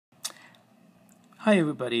Hi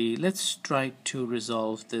everybody, let's try to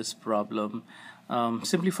resolve this problem.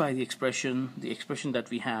 Simplify the expression. The expression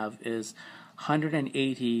that we have is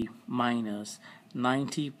 180 minus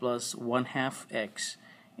 90 plus 1/2 x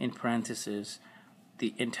in parentheses,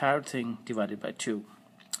 the entire thing divided by 2.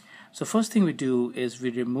 So first thing we do is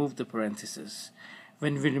we remove the parentheses.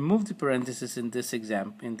 When we remove the parentheses in this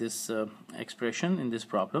expression, in this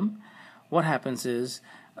problem, what happens is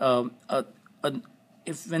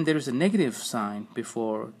when there is a negative sign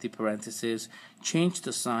before the parentheses, change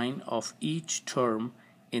the sign of each term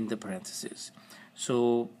in the parentheses.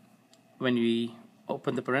 So when we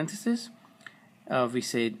open the parentheses, we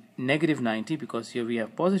say negative 90, because here we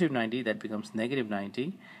have positive 90, that becomes negative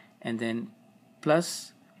 90, and then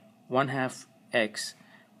plus 1/2 x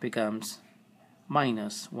becomes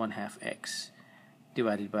minus 1/2 x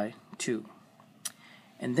divided by 2.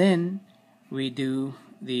 And then we do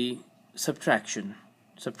the subtraction.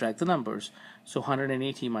 Subtract the numbers. So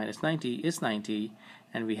 180 minus 90 is 90,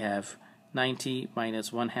 and we have 90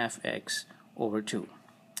 minus 1/2 x over 2.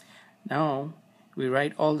 Now we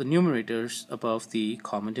write all the numerators above the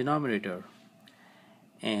common denominator,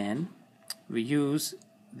 and we use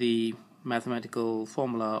the mathematical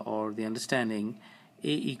formula or the understanding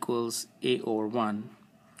a equals a over 1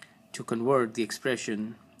 to convert the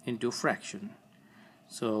expression into a fraction.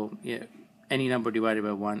 So yeah, any number divided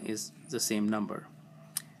by 1 is the same number.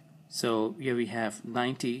 So here we have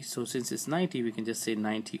 90, so since it's 90, we can just say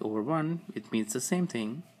 90 over 1, it means the same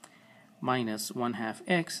thing, minus 1/2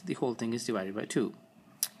 x, the whole thing is divided by 2.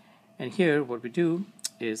 And here what we do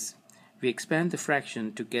is we expand the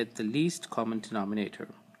fraction to get the least common denominator.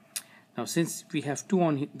 Now since we have 2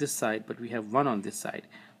 on this side but we have 1 on this side,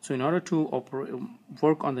 so in order to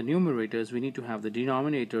work on the numerators, we need to have the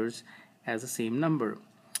denominators as the same number.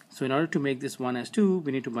 So in order to make this 1 as 2,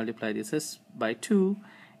 we need to multiply this as by 2.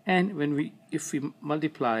 And if we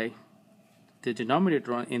multiply the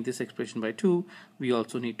denominator in this expression by 2, we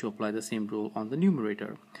also need to apply the same rule on the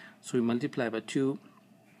numerator. So we multiply by 2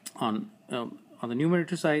 on the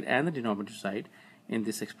numerator side and the denominator side in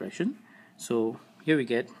this expression. So here we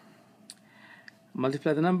get,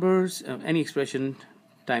 multiply the numbers, any expression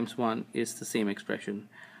times 1 is the same expression.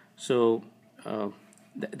 So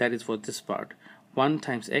that is for this part. 1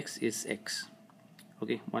 times x is x.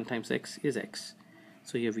 Okay, 1 times x is x.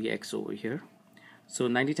 So here we x over here. So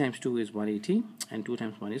 90 times 2 is 180, and 2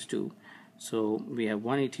 times 1 is 2. So we have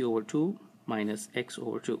 180 over 2 minus x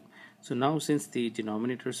over 2. So now since the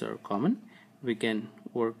denominators are common, we can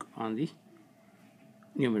work on the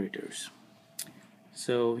numerators.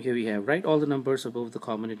 So here we have, write all the numbers above the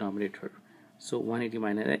common denominator. So 180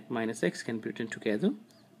 minus x can be written together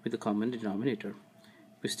with the common denominator.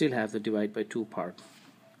 We still have the divide by 2 part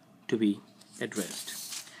to be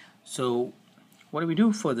addressed. So what we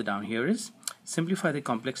do further down here is simplify the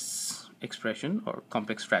complex expression or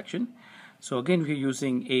complex fraction. So again we're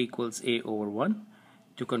using a equals a over 1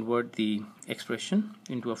 to convert the expression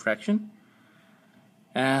into a fraction.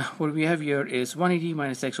 What we have here is 180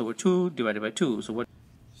 minus x over 2 divided by 2.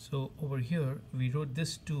 So over here we wrote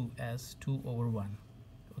this 2 as 2 over 1.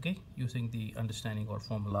 Okay, using the understanding or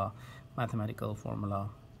formula, mathematical formula,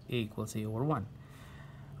 a equals a over 1.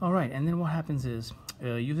 Alright, and then what happens is,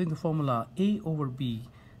 using the formula a over b,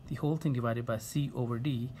 the whole thing divided by c over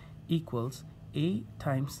d equals a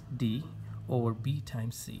times d over b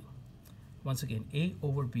times c. Once again, a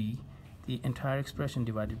over b, the entire expression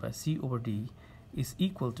divided by c over d is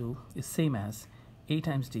same as a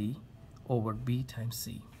times d over b times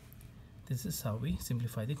c. This is how we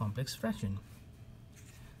simplify the complex fraction.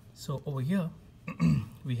 So over here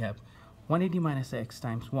we have 180 minus x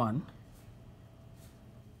times 1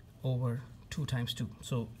 over 2 times 2.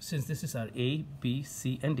 So since this is our a, b,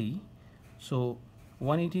 c, and d, so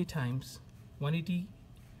 180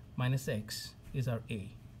 minus x is our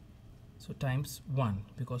a. So times 1,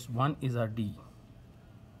 because 1 is our d,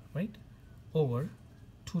 right? Over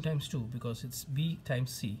 2 times 2, because it's b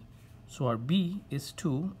times c. So our b is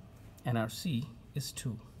 2 and our c is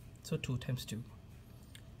 2. So 2 times 2.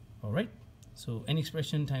 Alright. So any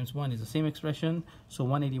expression times 1 is the same expression. So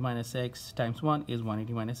 180 minus x times 1 is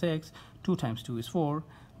 180 minus x. 2 times 2 is 4.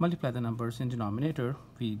 Multiply the numbers in denominator.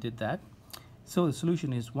 We did that. So the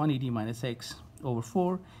solution is 180 minus x over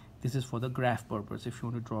 4. This is for the graph purpose, if you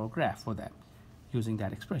want to draw a graph for that, using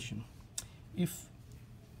that expression.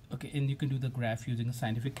 And you can do the graph using a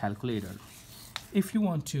scientific calculator. If you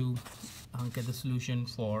want to get the solution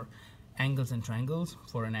for angles and triangles,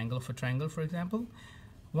 for an angle of a triangle, for example,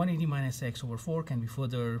 180 minus x over 4 can be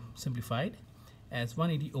further simplified as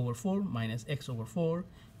 180 over 4 minus x over 4,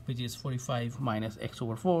 which is 45 minus x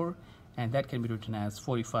over 4, and that can be written as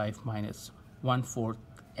 45 minus 1/4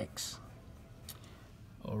 x.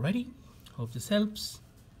 Alrighty, hope this helps.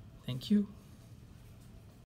 Thank you.